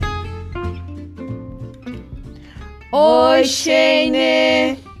Oi,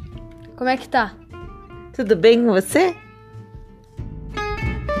 SCHEINNE! Como é que tá? Tudo bem com você?